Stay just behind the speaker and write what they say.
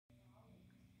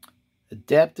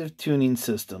Adaptive Tuning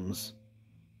Systems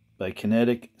by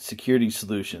Kinetic Security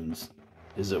Solutions.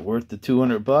 Is it worth the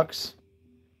 $200?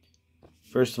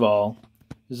 First of all,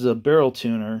 this is a barrel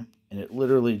tuner, and it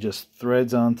literally just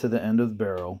threads onto the end of the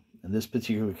barrel, in this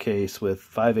particular case with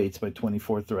 5/8 by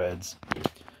 24 threads,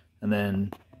 and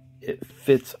then it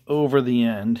fits over the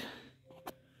end.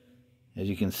 As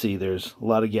you can see, there's a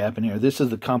lot of gap in here. This is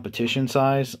the competition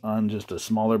size on just a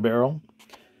smaller barrel,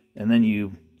 and then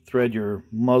you thread your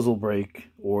muzzle brake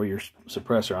or your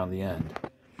suppressor on the end.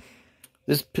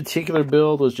 This particular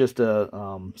build was just a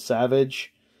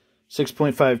Savage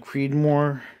 6.5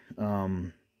 Creedmoor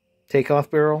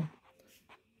takeoff barrel.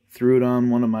 Threw it on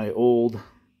one of my old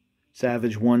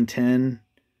Savage 110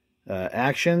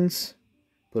 actions.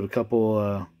 Put a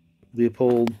couple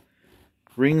Leopold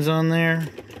rings on there.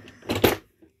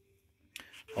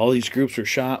 All these groups were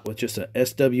shot with just a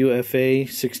SWFA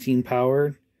 16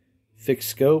 powered fixed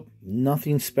scope.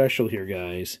 Nothing special here,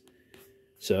 guys.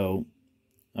 So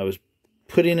I was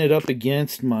putting it up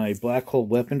against my Black Hole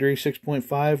Weaponry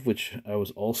 6.5, which I was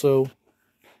also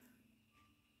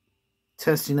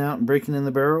testing out and breaking in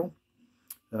the barrel,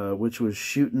 which was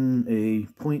shooting a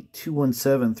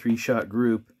 .217 3-shot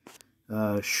group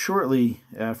shortly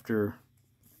after.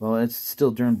 Well, it's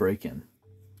still during break-in.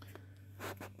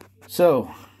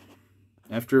 So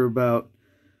after about,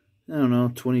 I don't know,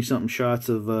 20-something shots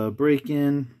of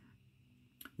break-in,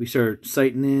 we started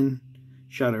sighting in,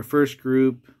 shot our first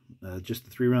group, just a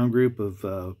 3-round group of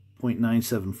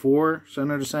 .974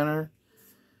 center to center.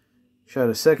 Shot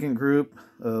a second group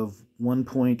of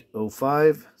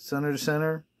 1.05 center to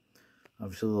center.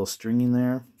 Obviously a little stringing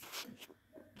there.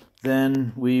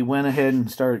 Then we went ahead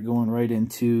and started going right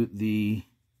into the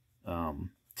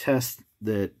test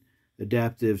that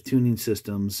Adaptive Tuning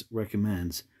Systems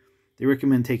recommends. They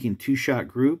recommend taking 2-shot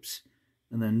groups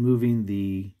and then moving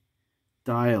the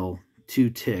dial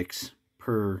 2 ticks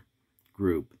per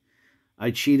group. I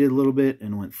cheated a little bit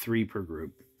and went 3 per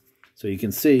group. So you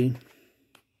can see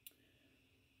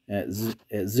at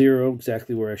 0,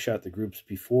 exactly where I shot the groups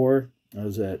before, I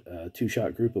was at a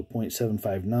 2-shot group of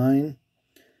 .759,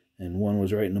 and one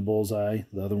was right in the bullseye,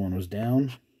 the other one was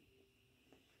down.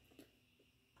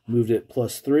 Moved it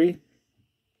 +3.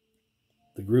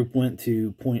 The group went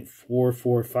to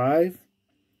 .445,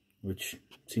 which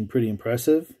seemed pretty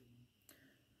impressive.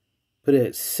 Put it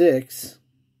at 6,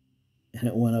 and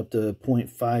it went up to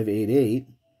 .588,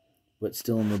 but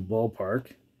still in the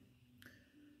ballpark.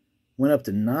 Went up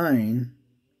to 9,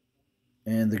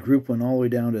 and the group went all the way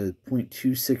down to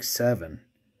 .267.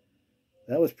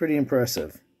 That was pretty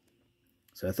impressive.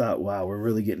 So I thought, wow, we're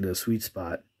really getting to a sweet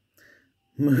spot.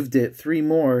 Moved it 3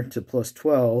 more to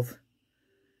 +12.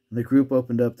 And the group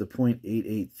opened up to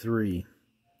 .883.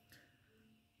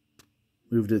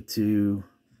 Moved it to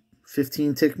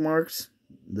 15 tick marks.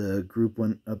 The group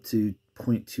went up to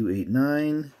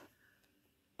 .289.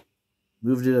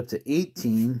 Moved it up to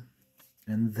 18.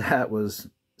 And that was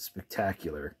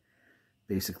spectacular.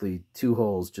 Basically, 2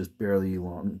 holes just barely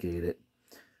elongate it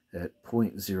at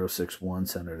 .061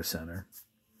 center to center.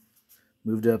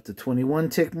 Moved it up to 21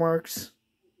 tick marks.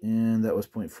 And that was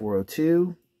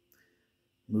 .402.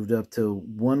 Moved up to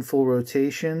 1 full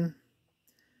rotation,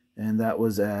 and that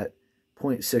was at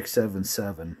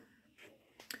 .677.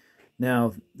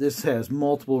 Now, this has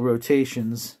multiple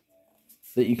rotations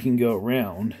that you can go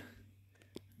around.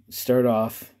 Start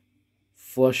off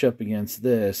flush up against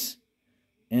this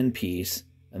end piece,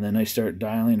 and then I start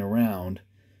dialing around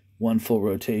 1 full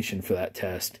rotation for that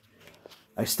test.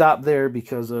 I stopped there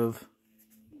because of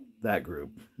that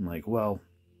group. I'm like, well,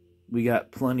 we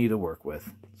got plenty to work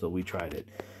with, so we tried it.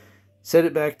 Set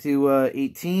it back to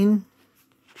 18.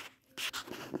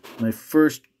 My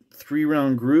first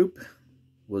 3-round group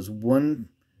was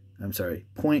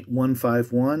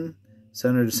 .151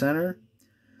 center to center.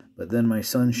 But then my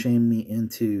son shamed me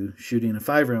into shooting a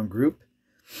 5-round group,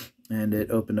 and it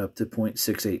opened up to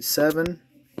 .687.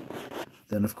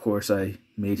 Then, of course, I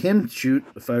made him shoot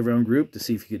a 5-round group to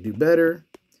see if he could do better.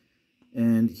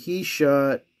 And he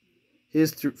shot,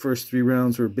 his first 3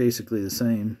 rounds were basically the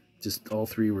same. Just all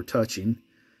 3 were touching.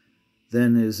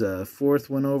 Then his 4th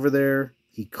went over there.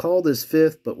 He called his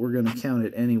 5th, but we're going to count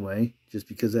it anyway, just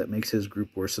because that makes his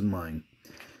group worse than mine.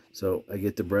 So I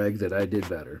get to brag that I did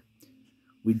better.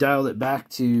 We dialed it back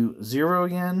to 0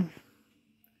 again,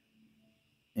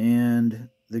 and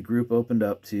the group opened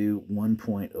up to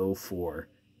 1.04 for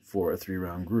a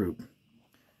 3-round group.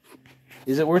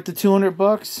 Is it worth the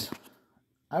 $200?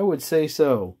 I would say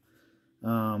so.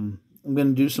 I'm going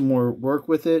to do some more work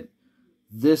with it.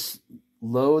 This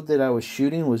load that I was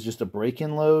shooting was just a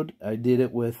break-in load. I did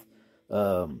it with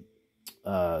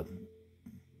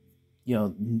you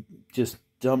know, just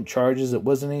dump charges. It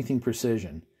wasn't anything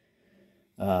precision.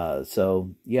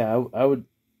 So yeah,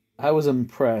 I was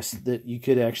impressed that you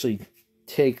could actually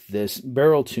take this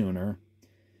barrel tuner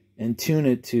and tune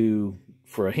it to,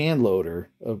 for a hand loader,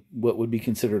 of what would be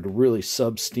considered a really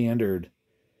substandard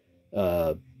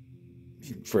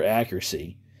for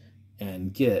accuracy,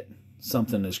 and get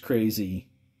something as crazy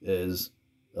as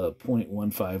a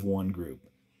 .151 group.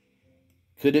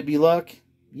 Could it be luck?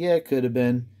 Yeah, it could have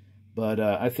been. But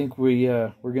I think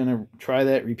we're going to try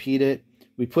that, repeat it.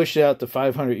 We pushed it out to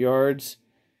 500 yards.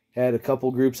 Had a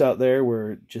couple groups out there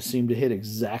where it just seemed to hit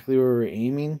exactly where we were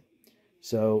aiming.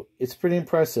 So it's pretty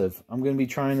impressive. I'm going to be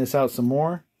trying this out some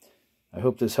more. I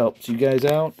hope this helps you guys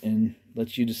out and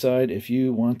lets you decide if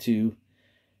you want to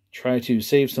try to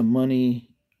save some money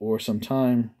or some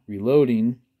time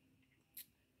reloading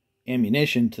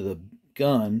ammunition to the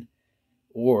gun,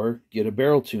 or get a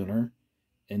barrel tuner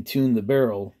and tune the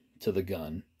barrel to the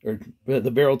gun, or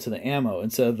the barrel to the ammo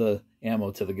instead of the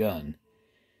ammo to the gun.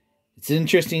 It's an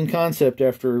interesting concept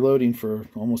after loading for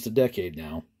almost a decade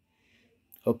now.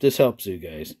 Hope this helps you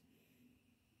guys.